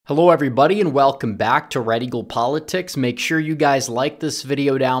Hello everybody and welcome back to Red Eagle Politics. Make sure you guys like this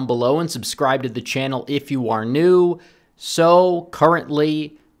video down below and subscribe to the channel if you are new. So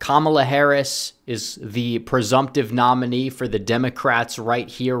currently Kamala Harris is the presumptive nominee for the Democrats right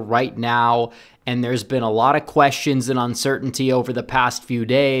here, right now. And there's been a lot of questions and uncertainty over the past few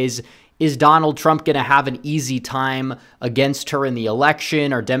days. Is Donald Trump going to have an easy time against her in the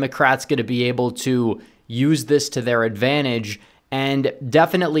election? Are Democrats going to be able to use this to their advantage? And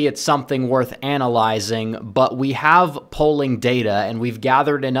definitely it's something worth analyzing, but we have polling data and we've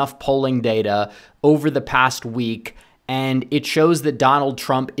gathered enough polling data over the past week, and it shows that Donald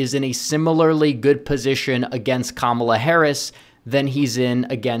Trump is in a similarly good position against Kamala Harris than he's in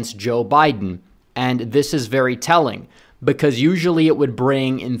against Joe Biden. And this is very telling because usually it would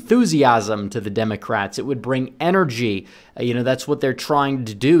bring enthusiasm to the Democrats. It would bring energy. That's what they're trying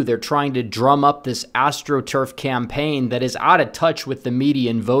to do. They're trying to drum up this AstroTurf campaign that is out of touch with the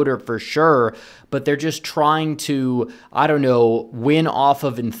median voter for sure, but they're just trying to, win off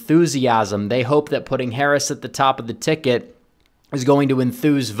of enthusiasm. They hope that putting Harris at the top of the ticket is going to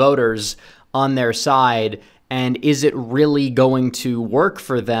enthuse voters on their side. And is it really going to work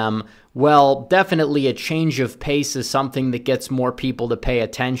for them? Well, definitely a change of pace is something that gets more people to pay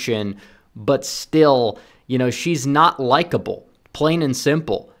attention, but still, she's not likable, plain and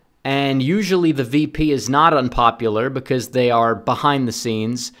simple. And usually the VP is not unpopular because they are behind the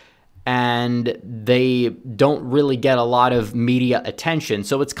scenes and they don't really get a lot of media attention.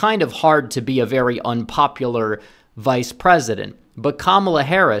 So it's kind of hard to be a very unpopular vice president. But Kamala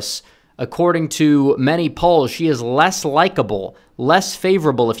Harris, according to many polls, she is less likable, less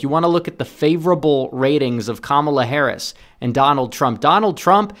favorable. If you want to look at the favorable ratings of Kamala Harris and Donald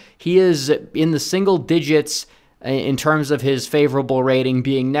Trump, he is in the single digits in terms of his favorable rating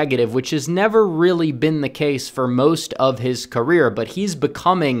being negative, which has never really been the case for most of his career. But he's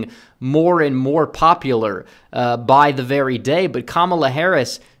becoming more and more popular by the very day. But Kamala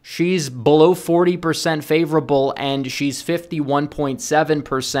Harris, she's below 40% favorable and she's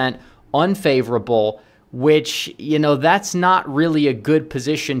 51.7% unfavorable, which, that's not really a good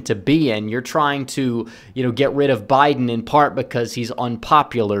position to be in. You're trying to, get rid of Biden in part because he's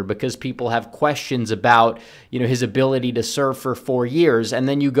unpopular, because people have questions about, his ability to serve for 4 years. And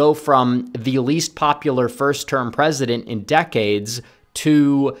then you go from the least popular first-term president in decades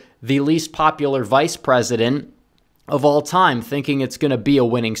to the least popular vice president of all time, thinking it's going to be a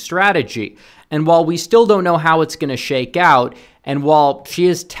winning strategy. And while we still don't know how it's going to shake out, and while she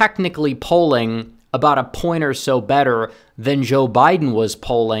is technically polling about a point or so better than Joe Biden was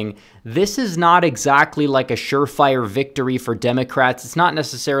polling, this is not exactly like a surefire victory for Democrats. It's not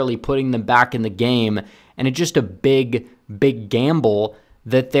necessarily putting them back in the game, and it's just a big, big gamble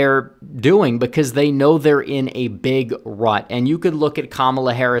that they're doing because they know they're in a big rut. And you could look at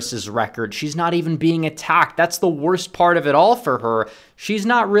Kamala Harris's record. She's not even being attacked. That's the worst part of it all for her. She's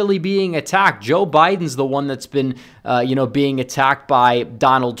not really being attacked. Joe Biden's the one that's been, being attacked by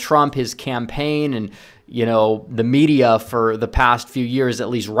Donald Trump, his campaign, and, the media for the past few years, at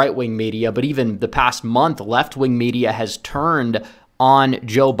least right-wing media, but even the past month, left-wing media has turned on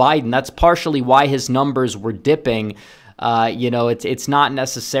Joe Biden. That's partially why his numbers were dipping. It's not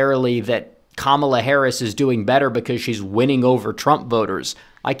necessarily that Kamala Harris is doing better because she's winning over Trump voters.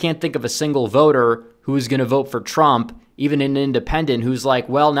 I can't think of a single voter who's going to vote for Trump, even an independent, who's like,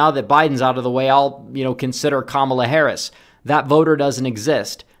 well, now that Biden's out of the way, I'll, consider Kamala Harris. That voter doesn't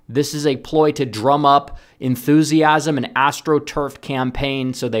exist. This is a ploy to drum up enthusiasm, an AstroTurf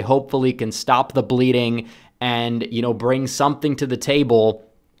campaign, so they hopefully can stop the bleeding and, bring something to the table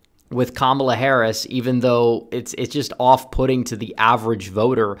with Kamala Harris, even though it's just off-putting to the average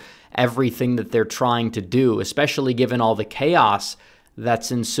voter, everything that they're trying to do, especially given all the chaos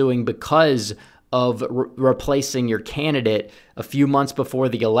that's ensuing because of replacing your candidate a few months before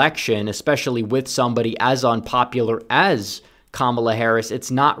the election, especially with somebody as unpopular as Kamala Harris. It's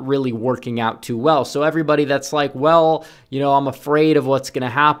not really working out too well. So everybody that's like, well, I'm afraid of what's going to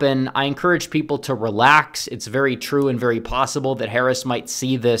happen, I encourage people to relax. It's very true and very possible that Harris might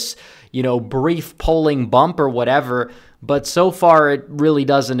see this, brief polling bump or whatever, but so far it really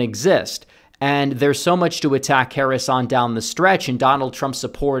doesn't exist. And there's so much to attack Harris on down the stretch, and Donald Trump's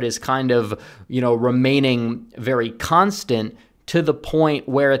support is kind of, remaining very constant to the point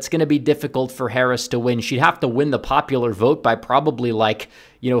where it's going to be difficult for Harris to win. She'd have to win the popular vote by probably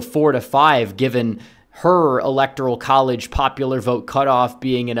 4 to 5, given her electoral college popular vote cutoff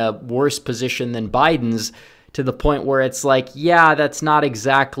being in a worse position than Biden's, to the point where it's like, yeah, that's not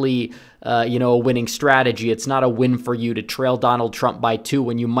exactly, a winning strategy. It's not a win for you to trail Donald Trump by 2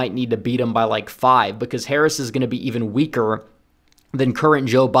 when you might need to beat him by 5, because Harris is going to be even weaker than current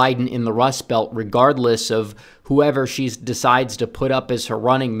Joe Biden in the Rust Belt, regardless of whoever she decides to put up as her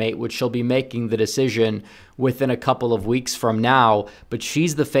running mate, which she'll be making the decision within a couple of weeks from now. But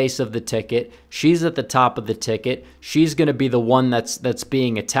she's the face of the ticket. She's at the top of the ticket. She's going to be the one that's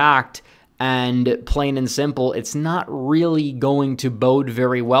being attacked. And plain and simple, it's not really going to bode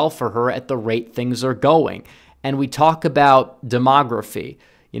very well for her at the rate things are going. And we talk about demography.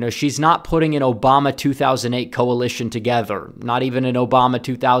 You know, she's not putting an Obama 2008 coalition together, not even an Obama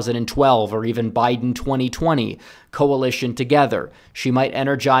 2012 or even Biden 2020 coalition together. She might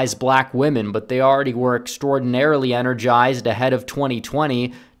energize black women, but they already were extraordinarily energized ahead of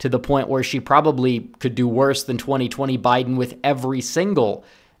 2020 to the point where she probably could do worse than 2020 Biden with every single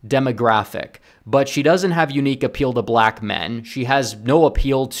demographic. But she doesn't have unique appeal to black men. She has no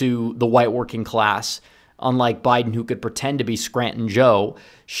appeal to the white working class, unlike Biden, who could pretend to be Scranton Joe.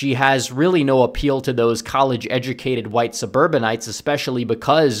 She has really no appeal to those college-educated white suburbanites, especially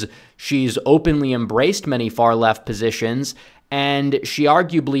because she's openly embraced many far-left positions, and she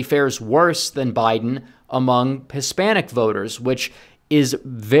arguably fares worse than Biden among Hispanic voters, which is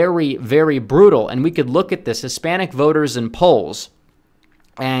very, very brutal. And we could look at this, Hispanic voters in polls,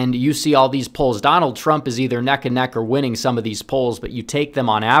 and you see all these polls. Donald Trump is either neck and neck or winning some of these polls, but you take them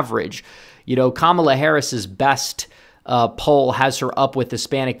on average. You know, Kamala Harris's best poll has her up with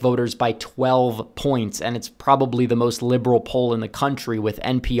Hispanic voters by 12 points, and it's probably the most liberal poll in the country with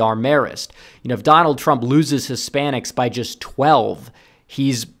NPR Marist. You know, if Donald Trump loses Hispanics by just 12,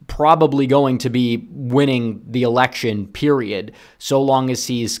 he's probably going to be winning the election, period, so long as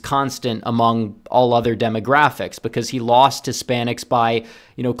he's constant among all other demographics, because he lost Hispanics by,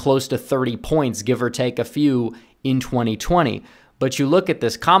 you know, close to 30 points, give or take a few, in 2020. But you look at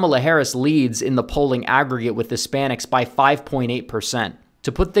this, Kamala Harris leads in the polling aggregate with Hispanics by 5.8%.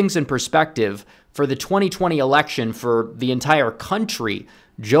 To put things in perspective, for the 2020 election for the entire country,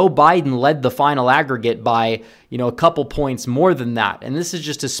 Joe Biden led the final aggregate by, you know, a couple points more than that. And this is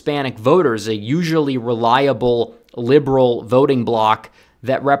just Hispanic voters, a usually reliable liberal voting bloc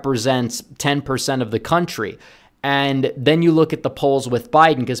that represents 10% of the country. And then you look at the polls with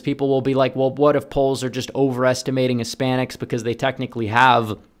Biden, because people will be like, well, what if polls are just overestimating Hispanics, because they technically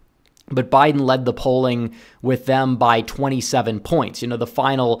have. But Biden led the polling with them by 27 points. You know, the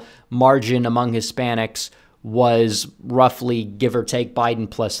final margin among Hispanics was roughly, give or take, Biden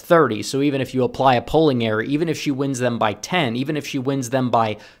plus 30. So even if you apply a polling error, even if she wins them by 10, even if she wins them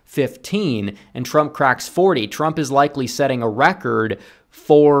by 15, and Trump cracks 40, Trump is likely setting a record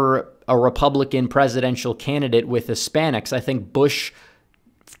for a Republican presidential candidate with Hispanics. I think Bush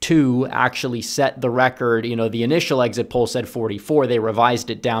II actually set the record. You know, the initial exit poll said 44. They revised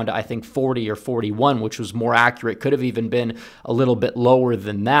it down to, I think, 40 or 41, which was more accurate. Could have even been a little bit lower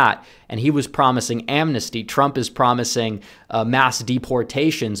than that. And he was promising amnesty. Trump is promising mass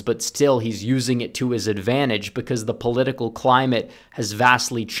deportations, but still he's using it to his advantage because the political climate has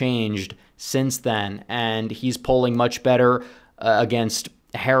vastly changed since then. And he's polling much better against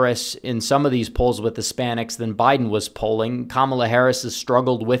Harris in some of these polls with Hispanics than Biden was polling. Kamala Harris has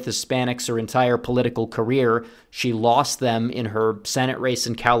struggled with Hispanics her entire political career. She lost them in her Senate race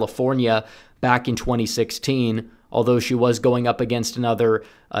in California back in 2016, although she was going up against another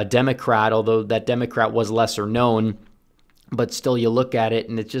Democrat, although that Democrat was lesser known. But still, you look at it,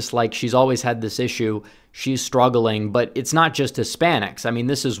 and it's just like she's always had this issue. She's struggling, but it's not just Hispanics. I mean,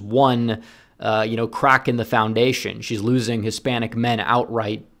 this is one crack in the foundation. She's losing Hispanic men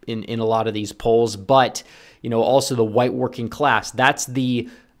outright in a lot of these polls, but, you know, also the white working class. That's the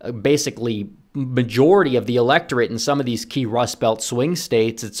basically majority of the electorate in some of these key Rust Belt swing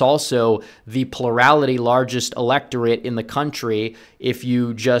states. It's also the plurality largest electorate in the country if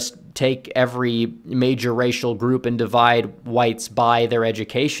you just take every major racial group and divide whites by their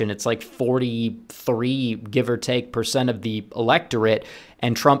education. It's like 43, give or take, % of the electorate,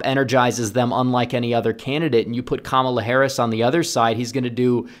 and Trump energizes them unlike any other candidate. And you put Kamala Harris on the other side, he's going to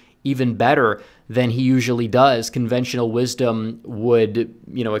do even better than he usually does. Conventional wisdom would,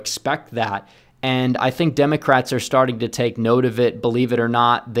 expect that. And I think Democrats are starting to take note of it. Believe it or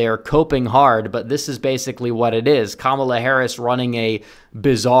not, they're coping hard, but this is basically what it is. Kamala Harris running a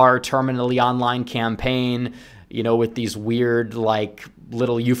bizarre, terminally online campaign, with these weird,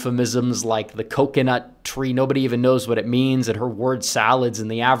 little euphemisms like the coconut tree. Nobody even knows what it means, and her word salads,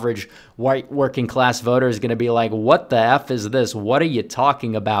 and the average white working class voter is going to be like, what the F is this? What are you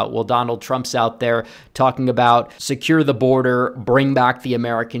talking about? Well, Donald Trump's out there talking about secure the border, bring back the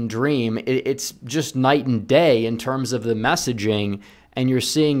American dream. It's just night and day in terms of the messaging, and you're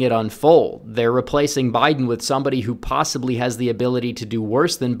seeing it unfold. They're replacing Biden with somebody who possibly has the ability to do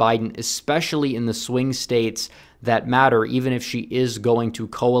worse than Biden, especially in the swing states that matter, even if she is going to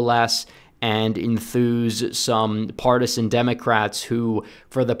coalesce and enthuse some partisan Democrats who,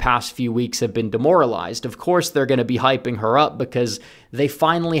 for the past few weeks, have been demoralized. Of course, they're going to be hyping her up because they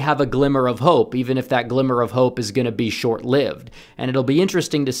finally have a glimmer of hope, even if that glimmer of hope is going to be short-lived. And it'll be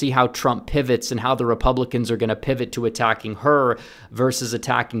interesting to see how Trump pivots and how the Republicans are going to pivot to attacking her versus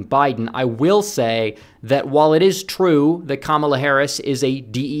attacking Biden. I will say that while it is true that Kamala Harris is a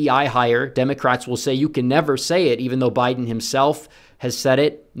DEI hire, Democrats will say you can never say it, even though Biden himself has said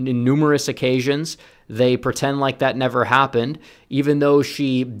it in numerous occasions. They pretend like that never happened, even though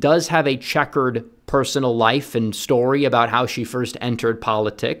she does have a checkered personal life and story about how she first entered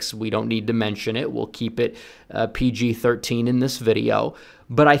politics. We don't need to mention it. We'll keep it PG-13 in this video.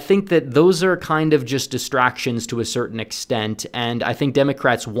 But I think that those are kind of just distractions to a certain extent, and I think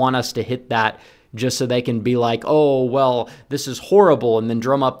Democrats want us to hit that just so they can be like, oh, well, this is horrible, and then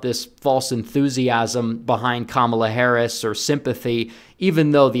drum up this false enthusiasm behind Kamala Harris or sympathy,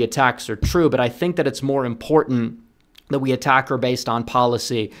 even though the attacks are true. But I think that it's more important that we attack her based on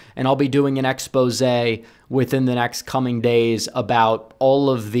policy, and I'll be doing an expose within the next coming days about all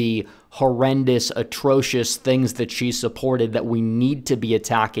of the horrendous, atrocious things that she supported that we need to be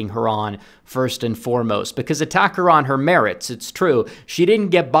attacking her on first and foremost. Because attack her on her merits, it's true. She didn't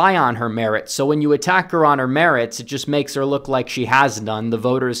get by on her merits, so when you attack her on her merits, it just makes her look like she has none. The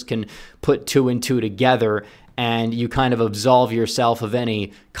voters can put 2 and 2 together, and you kind of absolve yourself of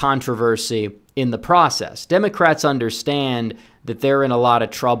any controversy in the process. Democrats understand that they're in a lot of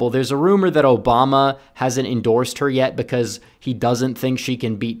trouble. There's a rumor that Obama hasn't endorsed her yet because he doesn't think she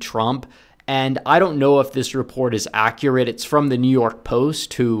can beat Trump. And I don't know if this report is accurate. It's from the New York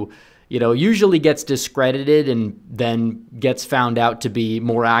Post, who, usually gets discredited and then gets found out to be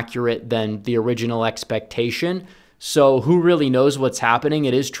more accurate than the original expectation. So who really knows what's happening?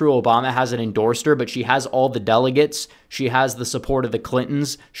 It is true Obama hasn't endorsed her, but she has all the delegates. She has the support of the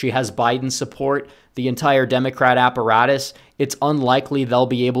Clintons. She has Biden's support, the entire Democrat apparatus. It's unlikely they'll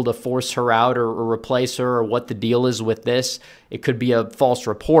be able to force her out or replace her or what the deal is with this. It could be a false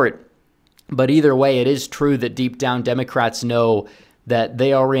report. But either way, it is true that deep down Democrats know that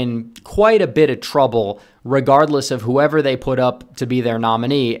they are in quite a bit of trouble regardless of whoever they put up to be their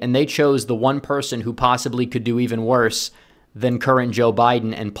nominee, and they chose the one person who possibly could do even worse than current Joe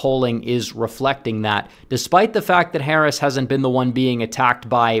Biden, and polling is reflecting that. Despite the fact that Harris hasn't been the one being attacked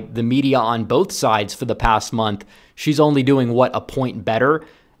by the media on both sides for the past month, she's only doing, what, a point better?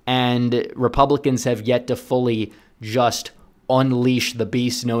 And Republicans have yet to fully just unleash the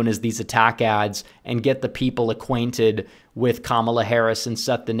beast known as these attack ads and get the people acquainted with Kamala Harris and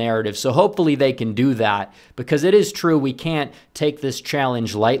set the narrative. So hopefully they can do that, because it is true we can't take this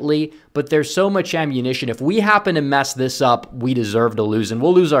challenge lightly, but there's so much ammunition. If we happen to mess this up, we deserve to lose, and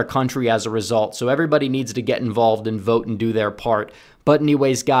we'll lose our country as a result. So everybody needs to get involved and vote and do their part. But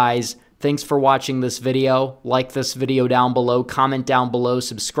anyways, guys, thanks for watching this video. Like this video down below, comment down below,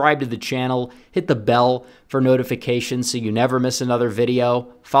 subscribe to the channel, hit the bell for notifications so you never miss another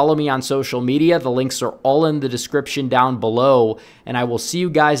video. Follow me on social media. The links are all in the description down below, and I will see you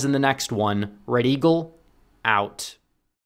guys in the next one. Red Eagle, out.